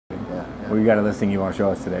Well, you got a listing you want to show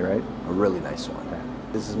us today, right? A really nice one. Okay.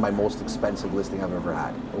 This is my most expensive listing I've ever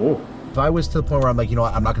had. Oh. If I was to the point where I'm like, you know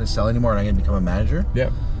what, I'm not going to sell anymore and I'm going to become a manager. Yeah.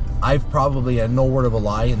 I've probably, and no word of a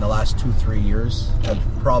lie, in the last 2-3 years, I've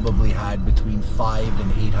probably had between 500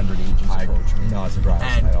 and 800 agents approach me. Not surprised.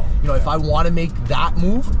 And, I don't. you know, if I want to make that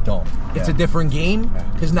move, it's a different game,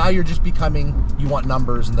 because now you're just becoming, you want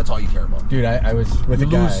numbers and that's all you care about. Dude, I was with a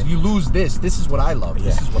guy. You lose this. This is what I love. Yeah.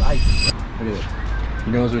 This is what I do. Look at this.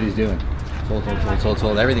 He knows what he's doing.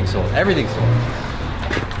 Sold. Everything's sold.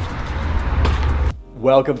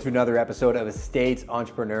 Welcome to another episode of Estates,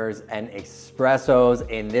 Entrepreneurs, and Espressos.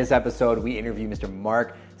 In this episode, we interview Mr.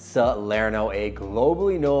 Mark Salerno, a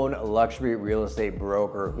globally known luxury real estate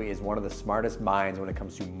broker who is one of the smartest minds when it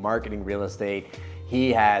comes to marketing real estate.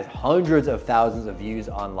 He has hundreds of thousands of views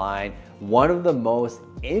online. One of the most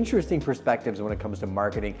interesting perspectives when it comes to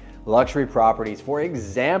marketing luxury properties. For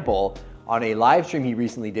example, on a live stream he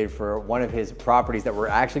recently did for one of his properties that we're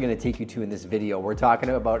actually going to take you to in this video. We're talking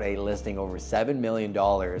about a listing over $7 million.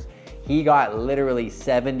 He got literally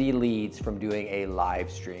 70 leads from doing a live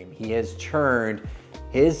stream. He has turned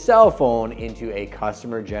his cell phone into a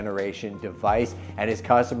customer generation device, and his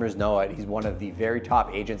customers know it. He's one of the very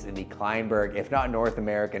top agents in the Kleinberg, if not North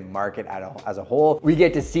American market as a whole. We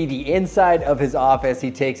get to see the inside of his office.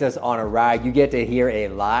 He takes us on a ride. You get to hear a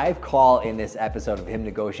live call in this episode of him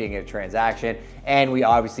negotiating a transaction, and we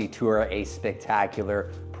obviously tour a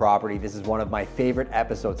spectacular property. This is one of my favorite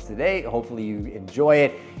episodes today. Hopefully you enjoy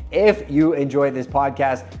it. If you enjoyed this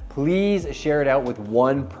podcast, please share it out with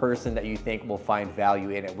one person that you think will find value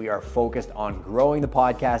in it. We are focused on growing the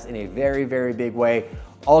podcast in a very, very big way.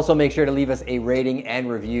 Also, make sure to leave us a rating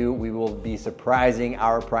and review. We will be surprising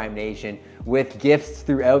our Prime Nation with gifts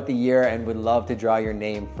throughout the year and would love to draw your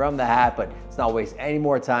name from the hat, but let's not waste any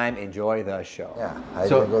more time. Enjoy the show.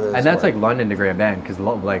 Yeah. And that's like London to Grand Bend, because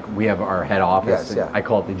like we have our head office. Yes, yeah. I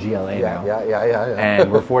call it the GLA now. Yeah.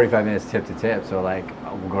 And we're 45 minutes tip to tip, so like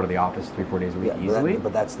we'll go to the office 3-4 days a week easily.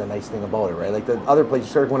 But that's the nice thing about it, right? Like the other place, you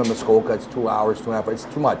start going to Muskoka, it's 2 hours, 2.5 hours.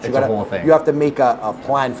 It's too much. It's a whole thing. You have to make a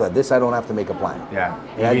plan for that. This I don't have to make a plan. Yeah.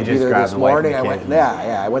 I had to be there this morning.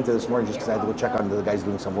 I went to this morning just because I had to go check on the guys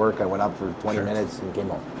doing some work. I went up for 20 minutes and came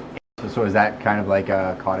home. So is that kind of like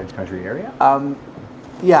a cottage country area?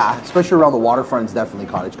 Yeah, especially around the waterfront, it's definitely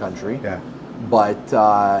cottage country. Yeah. But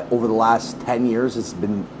over the last 10 years, it's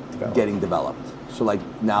been getting developed. So like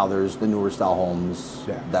now there's the newer style homes,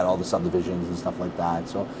 that all the subdivisions and stuff like that.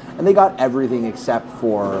 So, and they got everything except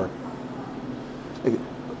for,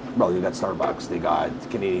 well, you got Starbucks, they got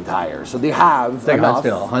Canadian Tire, so they have it's like enough.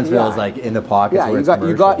 Huntsville is like in the pockets. Yeah, where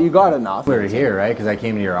you got enough. We were here, right? Because I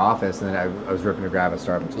came to your office and then I was ripping to grab a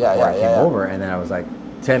Starbucks before I came over, and then I was like,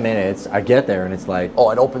 10 minutes. I get there and it's like,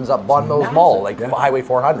 oh, it opens up Bon Mills Mall, like Highway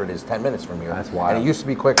 400 is 10 minutes from here. That's wild. And it used to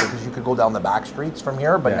be quicker because you could go down the back streets from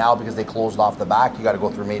here, but now because they closed off the back, you got to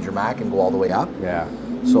go through Major Mac and go all the way up. Yeah.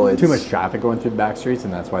 So it's too much traffic going through the back streets,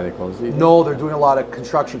 and that's why they closed these. No, they're doing a lot of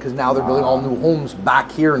construction because now they're building all new homes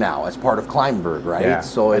back here now as part of Kleinberg, right? Yeah.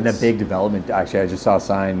 So and it's the big development. Actually, I just saw a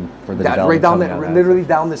sign for the development. Right down there, literally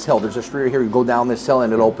down this hill. There's a street here. You go down this hill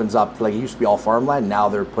and it opens up to, like, it used to be all farmland. Now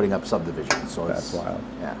they're putting up subdivisions. So that's wild.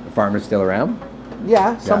 Yeah. The farmers still around?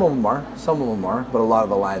 Yeah, some of them are. Some of them are. But a lot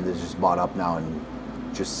of the land is just bought up now and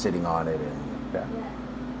just sitting on it and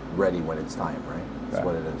ready when it's time, right? That's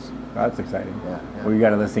what it is. That's exciting. Yeah. Well, you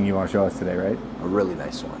got a listing you want to show us today, right? A really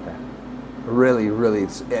nice one. Okay. Really,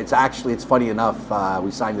 it's funny enough, we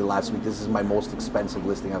signed it last week. This is my most expensive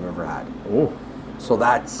listing I've ever had. Oh. So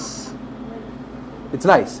it's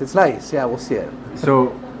nice. Yeah, we'll see it.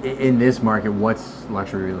 So in this market, what's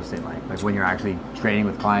luxury real estate like? Like when you're actually trading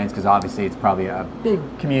with clients, because obviously it's probably a big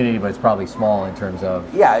community, but it's probably small in terms of...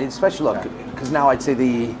 Yeah, especially, look, because now I'd say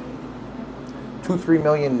the 2-3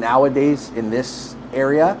 million nowadays in this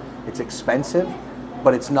area, it's expensive,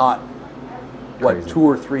 but it's not what crazy. 2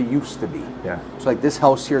 or 3 used to be. Yeah. So like this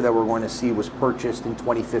house here that we're going to see was purchased in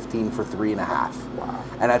 2015 for 3.5. Wow.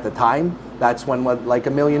 And at the time, that's when like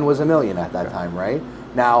 $1 million was $1 million at that time, right?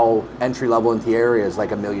 Now entry level into the area is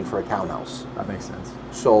like $1 million for a townhouse. That makes sense.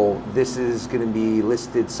 So this is going to be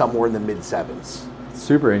listed somewhere in the mid 7s. It's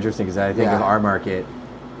super interesting because I think of our market,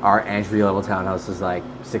 our entry level townhouse is like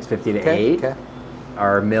 650 to 8. Okay.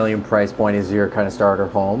 Our $1 million price point is your kind of starter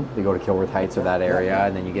home. You go to Kilworth Heights or that area,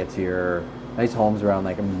 and then you get to your nice homes around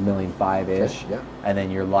like $1.5 million-ish. Okay. Yeah. And then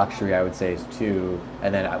your luxury, I would say, is 2.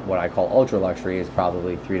 And then what I call ultra luxury is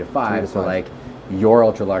probably 3 to 5. So like your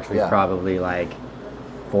ultra luxury is probably like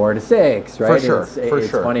 4 to 6, right? For sure.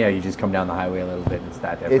 It's funny how you just come down the highway a little bit and it's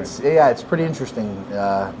that different. It's pretty interesting.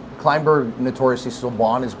 Kleinberg notoriously, so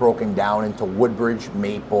Vaughan is broken down into Woodbridge,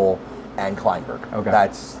 Maple, and Kleinberg. Okay.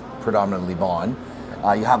 That's predominantly Vaughan.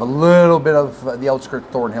 You have a little bit of the outskirts.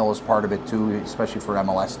 Thornhill is part of it too, especially for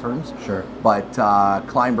MLS terms. Sure. But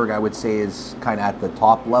Kleinburg, I would say, is kind of at the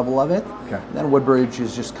top level of it. Okay. And then Woodbridge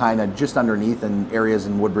is just kind of just underneath, and areas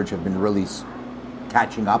in Woodbridge have been really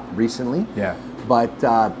catching up recently. Yeah. But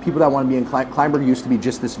people that want to be in Kleinburg used to be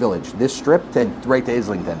just this village, this strip to right to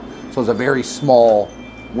Islington. So it's a very small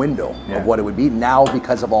window of what it would be. Now,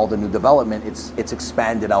 because of all the new development, it's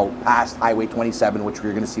expanded out past Highway 27, which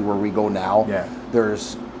we're going to see where we go now. Yeah.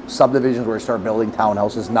 There's subdivisions where we start building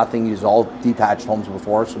townhouses. Nothing used, all detached homes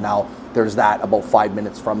before. So now there's that about 5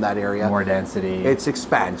 minutes from that area. More density. It's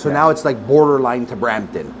expanded. So now it's like borderline to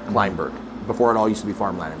Brampton, Kleinburg. Before it all used to be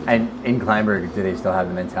farmland. And in Kleinburg, do they still have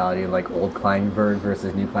the mentality of like old Kleinburg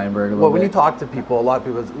versus new Kleinburg? Well, when you talk to people, a lot of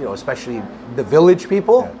people, especially the village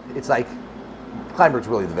people, it's like Kleinburg's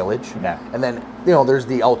really the village. Yeah. And then, there's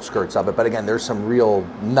the outskirts of it. But again, there's some real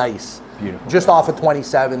nice, beautiful. Just off of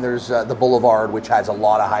 27, there's the Boulevard, which has a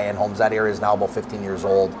lot of high-end homes. That area is now about 15 years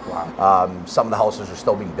old. Wow. Some of the houses are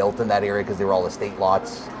still being built in that area because they were all estate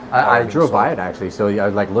lots. I drove by it actually. So I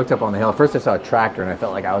looked up on the hill. First I saw a tractor and I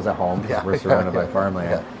felt like I was at home because we're surrounded by farmland.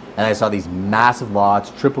 Yeah. And I saw these massive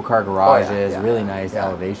lots, triple car garages, really nice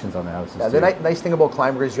elevations on the houses. Yeah, the nice thing about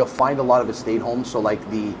Kleinburg is you'll find a lot of estate homes. So like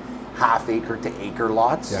the half-acre to acre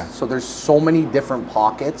lots. Yeah. So there's so many different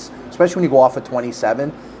pockets, especially when you go off of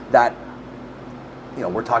 27, that,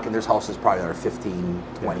 we're talking there's houses probably that are 15,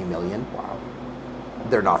 20 million. Wow.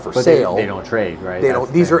 They're not for sale. They don't trade, right? They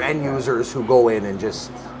don't. These are end users who go in and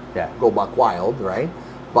just go buck wild, right?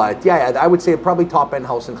 But I would say probably top end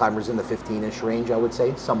house in Kleinburg is in the 15-ish range. I would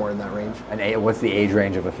say somewhere in that range. And what's the age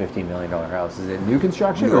range of a $15 million house? Is it new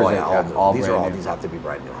construction No, or is it all these brand new? These have to be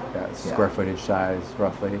brand new. Yeah, square footage size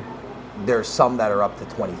roughly. There's some that are up to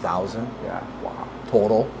 20,000. Yeah. Wow.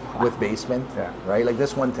 Total with basement. Yeah. Right. Like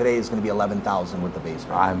this one today is going to be 11,000 with the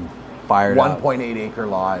basement. I'm fired up. 1.8 acre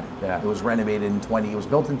lot. Yeah. It was renovated in 20. It was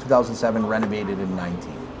built in 2007. Renovated in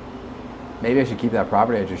 19. Maybe I should keep that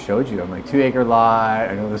property I just showed you. I'm like 2 acre lot.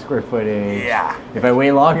 I know the square footage. Yeah. If I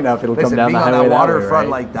wait long enough, it'll come down being the highway on that that waterfront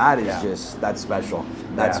way, right? like that is that's special.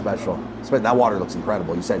 That's special. That water looks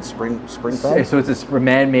incredible. You said spring fed? So it's a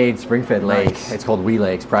man-made spring-fed lake. Nice. It's called Wee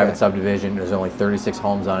Lakes, private subdivision. There's only 36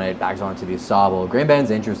 homes on it. Backs onto the Asable. Grand Bend's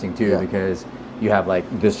interesting too because you have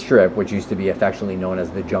like the strip, which used to be affectionately known as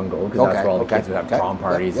the jungle, because that's where all the kids would have prom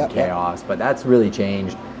parties and chaos. But that's really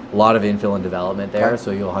changed. A lot of infill and development there,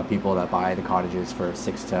 so you'll have people that buy the cottages for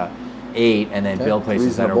 6 to 8, and then build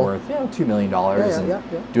places that are worth $2 million,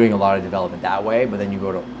 and doing a lot of development that way. But then you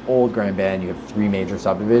go to Old Grand Bend, you have 3 major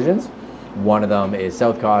subdivisions. One of them is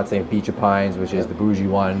South Cots. They have Beach of Pines, which is the bougie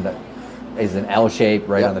one that is an L shape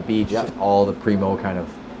right on the beach. All the primo kind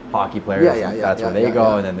of hockey players, that's where they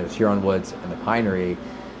go. And then there's Huron Woods and the Pinery.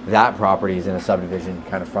 That property is in a subdivision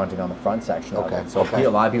kind of fronting on the front section of it. So a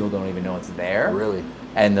lot of people don't even know it's there. Really?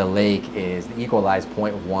 And the lake is the equalized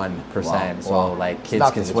 0.1%. So like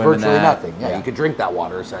kids can swim it's virtually in that. nothing. Yeah, you could drink that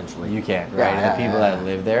water essentially. You can, right? And the people that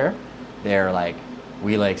live there, they're like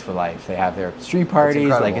Wee Lakes for life. They have their street parties.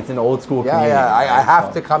 Like it's an old school community. I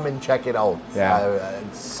have to come and check it out. Yeah.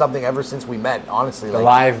 It's something ever since we met, honestly. The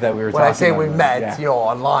live that we were talking about. When I say we met,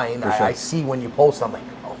 online, sure. I see when you post, I'm like,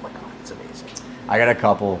 oh my God, it's amazing. I got a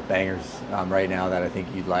couple bangers right now that I think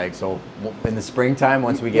you'd like. So in the springtime,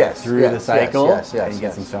 once we get through the cycle and you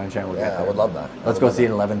get some sunshine, we'll get there. I would love that. Let's go see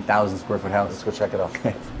an 11,000 square foot house. Let's go check it out.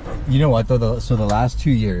 You know what though? So the last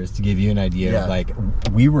 2 years, to give you an idea, like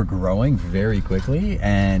we were growing very quickly,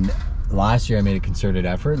 and last year I made a concerted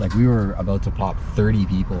effort. Like we were about to pop 30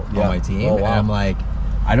 people on my team, and I'm like,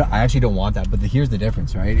 I actually don't want that. But here's the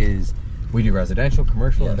difference, right? Is we do residential,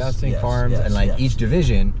 commercial, investing, farms, and like each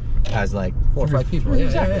division has like 4 or 5 people. Right?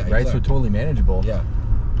 Exactly. So totally manageable. Yeah.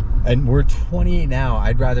 And we're 28 now.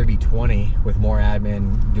 I'd rather be 20 with more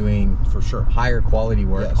admin doing for sure higher quality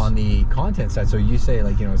work on the content side. So you say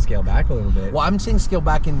like, scale back a little bit. Well, I'm saying scale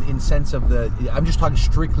back in sense of I'm just talking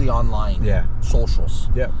strictly online. Socials.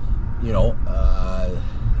 Yeah.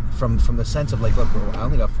 From the sense of like, look, I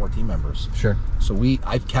only got 14 members. Sure. So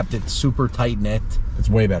I've kept it super tight knit. It's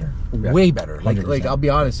way better. Way better. Like I'll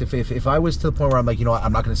be honest, if I was to the point where I'm like,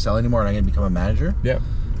 I'm not going to sell anymore and I'm going to become a manager. Yeah.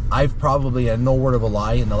 I've probably, and no word of a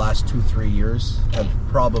lie, in the last 2-3 years, have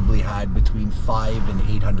probably had between 500 and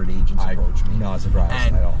 800 agents approach me. Not surprised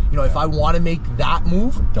and, at all. If I want to make that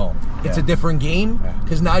move, it's a different game,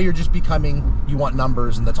 because now you're just becoming, you want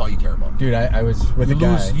numbers, and that's all you care about. Dude, I was with a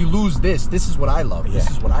guy. You lose this. This is what I love.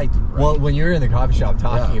 This is what I do. Right? Well, when you're in the coffee shop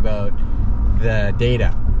talking about the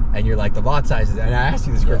data, and you're like the lot sizes, and I asked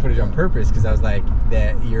you the square footage on purpose because I was like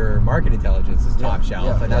that your market intelligence is top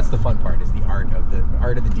shelf, and that's the fun part, is the art of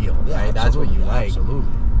the deal, right? That's what you like.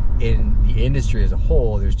 Absolutely. in the industry as a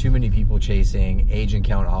whole, there's too many people chasing agent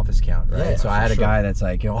count, office count, right? Yeah, so I had a sure. guy that's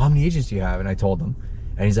like, how many agents do you have? And I told him.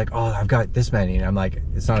 And he's like, oh, I've got this many. And I'm like,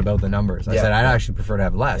 it's not about the numbers. I said, I'd actually prefer to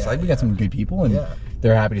have less. We got some good people, and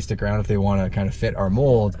they're happy to stick around if they want to kind of fit our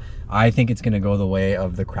mold. I think it's going to go the way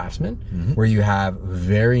of the craftsman, where you have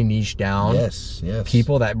very niche down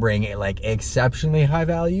people that bring like exceptionally high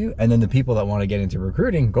value, and then the people that want to get into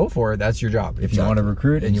recruiting, go for it. That's your job. If you want to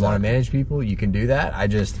recruit and you want to manage people, you can do that. I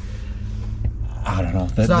don't know.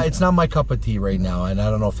 It's not my cup of tea right now, and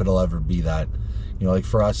I don't know if it'll ever be that. You know, like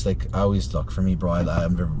for us, like I always look, for me, bro, I'm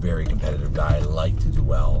a very competitive guy. I like to do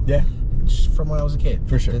well. Yeah. Just from when I was a kid.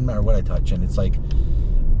 For sure. Didn't matter what I touch. And it's like,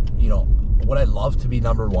 you know, would I love to be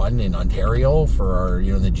number one in Ontario for our,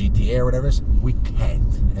 you know, the GTA or whatever? We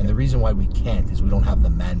can't. And the reason why we can't is we don't have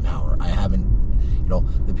the manpower. I haven't, you know,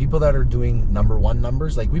 the people that are doing number one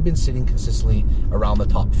numbers, like we've been sitting consistently around the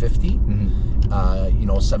top 50, you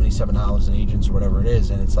know, 77,000 agents or whatever it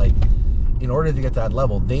is. And it's like, in order to get to that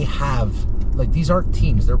level, they have, like, these aren't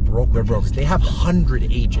teams, they're brokers. They have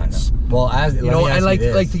 100 agents. Well, as you know, and like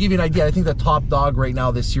to give you an idea, I think the top dog right now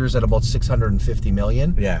this year is at about 650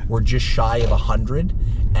 million. Yeah. We're just shy of 100,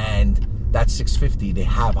 and that's 650. They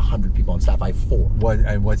have 100 people on staff. I have 4.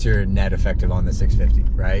 What's your net effective on the 650,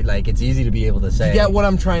 right? Like, it's easy to be able to say. You get what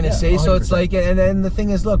I'm trying to say? 100%. So it's like, and then the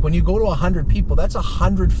thing is, look, when you go to 100 people, that's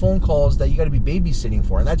 100 phone calls that you got to be babysitting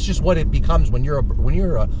for, and that's just what it becomes when you're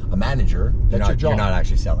a manager. That's your job. You're not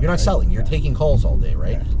actually selling. You're not selling. You're taking calls all day,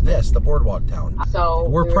 right? Yeah. Yes, the boardwalk town. So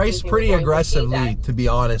we're priced pretty aggressively, to be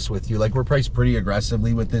honest with you. Like, we're priced pretty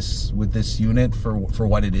aggressively with this unit for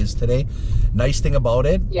what it is today. Nice thing about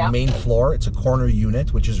it, main floor. It's a corner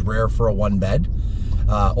unit, which is rare for a 1-bed,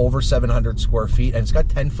 over 700 square feet, and it's got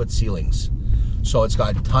 10-foot ceilings. So it's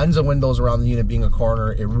got tons of windows around the unit, being a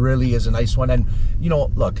corner. It really is a nice one. And, you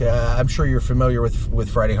know, look, I'm sure you're familiar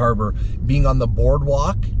with Friday Harbor. Being on the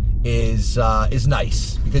boardwalk is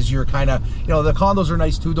nice, because you're kind of, you know, the condos are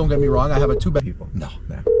nice too, don't get me wrong. I have a 2-bed. People. No.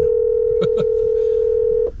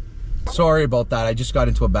 Sorry about that. I just got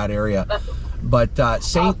into a bad area. But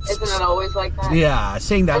isn't it always like that? Yeah,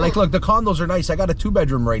 saying that, like, look, the condos are nice. I got a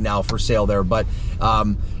 2-bedroom right now for sale there, but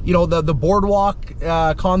you know, the boardwalk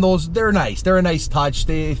condos, they're nice. They're a nice touch.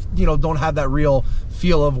 They, you know, don't have that real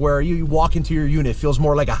feel of where you walk into your unit, it feels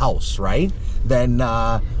more like a house, right? Than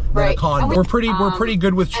a condo. We're pretty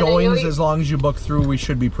good with showings. As long as you book through, we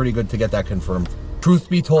should be pretty good to get that confirmed.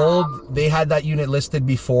 Truth be told, they had that unit listed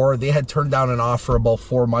before. They had turned down an offer about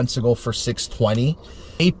 4 months ago for $620.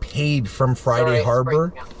 They paid from Friday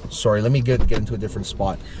Harbor. Sorry, let me get into a different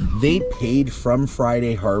spot. They paid from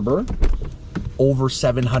Friday Harbor over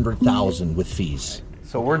 $700,000 with fees.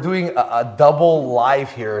 So we're doing a double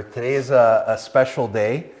live here. Today is a special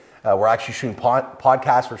day. We're actually shooting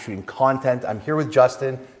podcasts. We're shooting content. I'm here with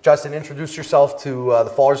Justin. Justin, introduce yourself to the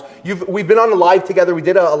followers. We've been on a live together. We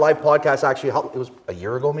did a live podcast actually. It was a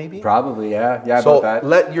year ago, maybe. Probably, yeah. So about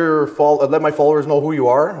that. Let my followers know who you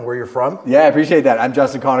are and where you're from. Yeah, I appreciate that. I'm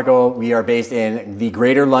Justin Conoco. We are based in the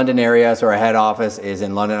Greater London area, so our head office is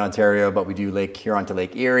in London, Ontario. But we do Lake Huron to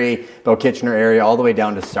Lake Erie, about Kitchener area, all the way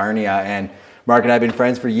down to Sarnia. And Mark and I have been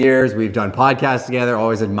friends for years. We've done podcasts together,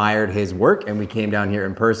 always admired his work, and we came down here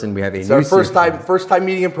in person. We have a new first time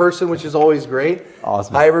meeting in person, which is always great.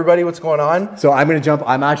 Awesome. Hi everybody, what's going on? So I'm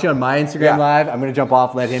actually on my Instagram live. I'm gonna jump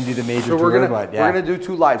off, let him do the major tour. We're gonna do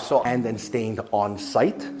 2 lives. So, and then staying on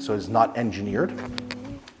site, so it's not engineered.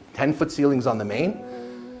 10-foot ceilings on the main.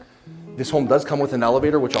 This home does come with an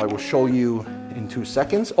elevator, which I will show you in 2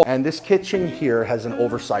 seconds. Oh, and this kitchen here has an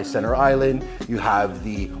oversized center island. You have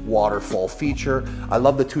the waterfall feature. I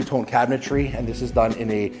love the 2-tone cabinetry, and this is done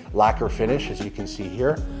in a lacquer finish, as you can see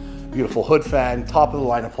here. Beautiful hood fan, top of the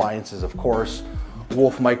line appliances, of course.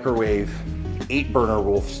 Wolf microwave, 8-burner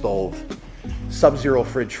Wolf stove, Sub-Zero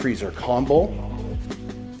fridge freezer combo.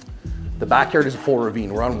 The backyard is a full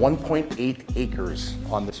ravine. We're on 1.8 acres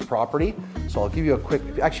on this property. So I'll give you a quick,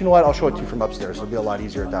 actually, you know what? I'll show it to you from upstairs. It'll be a lot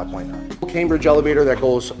easier at that point. Cambridge elevator that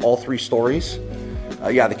goes all 3 stories.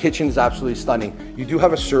 The kitchen is absolutely stunning. You do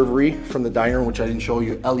have a servery from the dining room, which I didn't show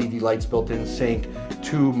you. LED lights built in, sink,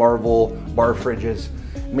 2 marble bar fridges.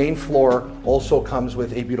 Main floor also comes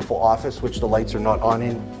with a beautiful office, which the lights are not on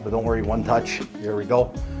in, but don't worry, one touch. There we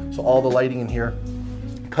go. So all the lighting in here.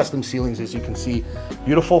 Custom ceilings, as you can see.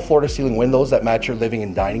 Beautiful floor-to-ceiling windows that match your living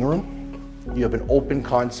and dining room. You have an open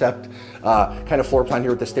concept kind of floor plan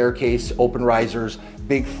here with the staircase, open risers,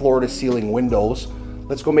 big floor-to-ceiling windows.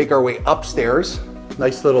 Let's go make our way upstairs.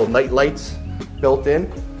 Nice little night lights built in.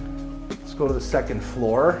 Let's go to the 2nd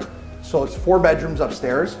floor. So it's 4 bedrooms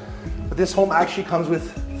upstairs, but this home actually comes with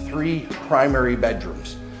 3 primary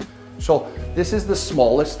bedrooms. So This is the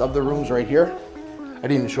smallest of the rooms right here. I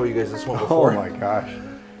didn't even show you guys this one before. Oh my gosh.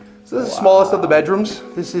 So this is the smallest of the bedrooms.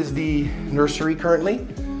 This is the nursery currently.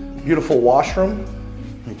 Beautiful washroom.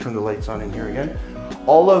 Let me turn the lights on in here again.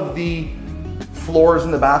 All of the floors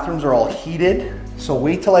in the bathrooms are all heated. So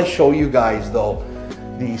wait till I show you guys though,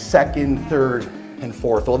 the second, third, and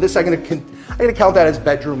fourth. Well, this I'm gonna count that as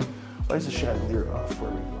bedroom. Why is the chandelier off?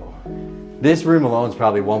 Where we go? This room alone is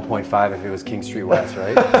probably 1.5 if it was King Street West,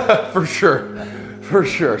 right? For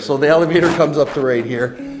sure. So the elevator comes up to right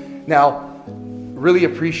here. Now, really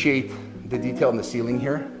appreciate the detail in the ceiling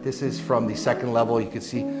here. This is from the second level. You can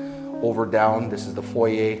see over down. This is the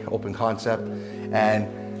foyer, open concept,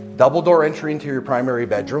 and double door entry into your primary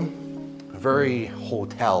bedroom. Very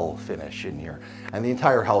hotel finish in here. And the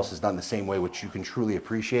entire house is done the same way, which you can truly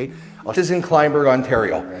appreciate. This is in Kleinburg,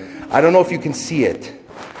 Ontario. I don't know if you can see it,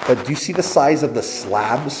 but do you see the size of the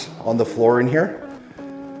slabs on the floor in here?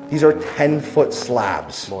 These are 10-foot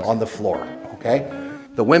slabs on the floor, okay?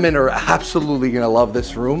 The women are absolutely gonna love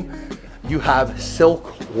this room. You have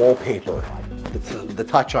silk wallpaper. The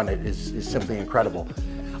touch on it is simply incredible.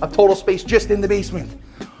 A total space just in the basement.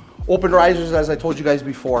 Open risers, as I told you guys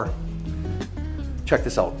before. Check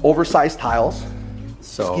this out, oversized tiles,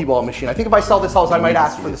 skee ball machine. I think if I sell this house, I might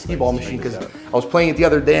ask for the skee ball machine because I was playing it the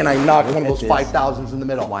other day and I knocked one of those 5,000s in the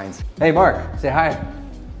middle. Hey Mark, say hi.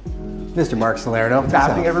 Mr. Mark Salerno.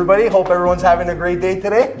 Tapping everybody, hope everyone's having a great day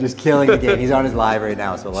today. Just killing the game. He's on his live right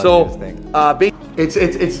now, so let's do his thing.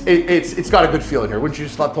 It's got a good feel in here. Wouldn't you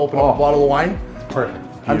just love to open up a bottle of wine? Perfect.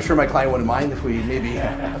 I'm sure my client wouldn't mind if we maybe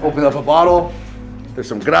open up a bottle. There's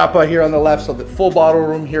some grappa here on the left, so the full bottle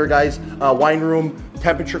room here, guys. Wine room,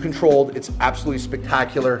 temperature controlled. It's absolutely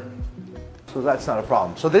spectacular. So that's not a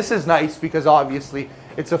problem. So this is nice because obviously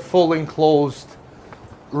it's a full enclosed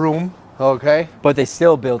room, okay? But they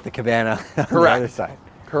still built the cabana on the other side.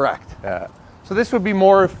 Correct. Yeah. So this would be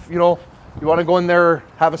more if, you know, you want to go in there,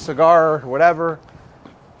 have a cigar or whatever,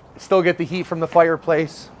 still get the heat from the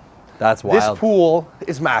fireplace. That's wild. This pool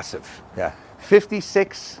is massive. Yeah.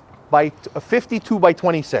 52 by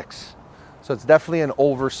 26. So it's definitely an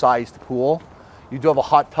oversized pool. You do have a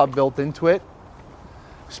hot tub built into it.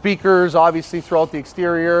 Speakers obviously throughout the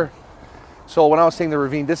exterior. So when I was saying the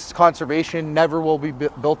ravine, this is conservation, never will be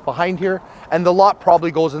built behind here. And the lot probably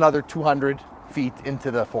goes another 200 feet into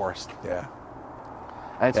the forest. Yeah.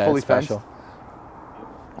 And it's fully fenced. You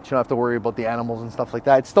don't have to worry about the animals and stuff like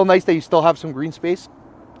that. It's still nice that you still have some green space.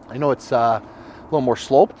 I know it's a little more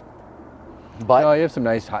sloped. But no, you have some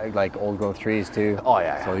nice, like old growth trees too. Oh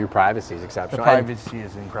yeah. So your privacy is exceptional. The privacy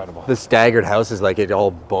is incredible. The staggered house is like it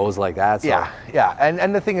all bows like that. So. Yeah.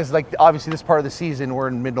 And the thing is, like, obviously this part of the season, we're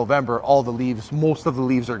in mid-November. All the leaves, most of the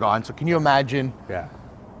leaves are gone. So can you imagine? Yeah.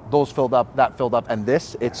 Those filled up, that filled up, and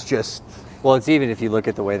this, it's just. Well, it's even if you look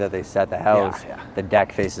at the way that they set the house. The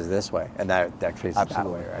deck faces this way, and that deck faces that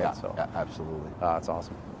way, right? Yeah, absolutely. Oh, it's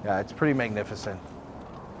awesome. Yeah, it's pretty magnificent.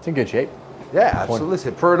 It's in good shape. Yeah, absolutely.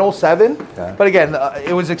 Listen, for an 07, but again,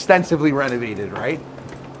 it was extensively renovated, right?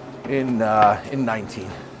 In 19.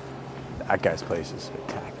 That guy's place is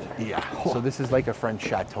spectacular. Yeah. So this is like a French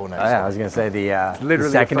chateau next. I was gonna say the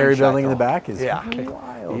literally secondary building chateau in the back is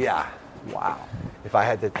wild. Yeah. Wow. If I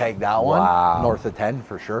had to tag that one, north of 10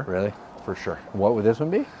 for sure. Really? For sure. What would this one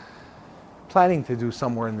be? Planning to do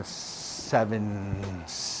somewhere in the 7.6,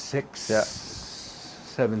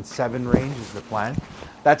 7.7 range is the plan.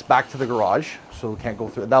 That's back to the garage, so we can't go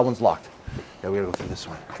through. That one's locked. Yeah, we gotta go through this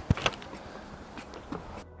one.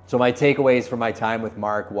 So my takeaways from my time with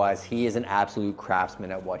Mark was he is an absolute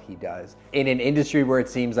craftsman at what he does. In an industry where it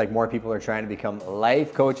seems like more people are trying to become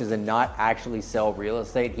life coaches and not actually sell real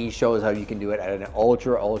estate, he shows how you can do it at an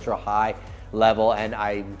ultra high level. And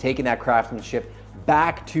I'm taking that craftsmanship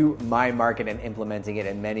back to my market and implementing it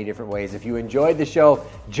in many different ways. If you enjoyed the show,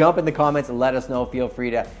 jump in the comments and let us know. Feel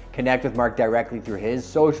free to connect with Mark directly through his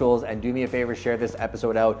socials, and do me a favor, share this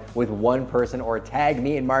episode out with one person or tag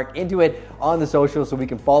me and Mark into it on the socials so we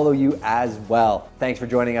can follow you as well. Thanks for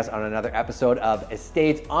joining us on another episode of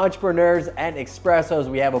Estates, Entrepreneurs, and Espressos.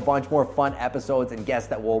 We have a bunch more fun episodes and guests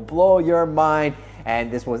that will blow your mind,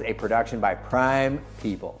 and this was a production by Prime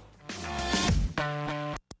People.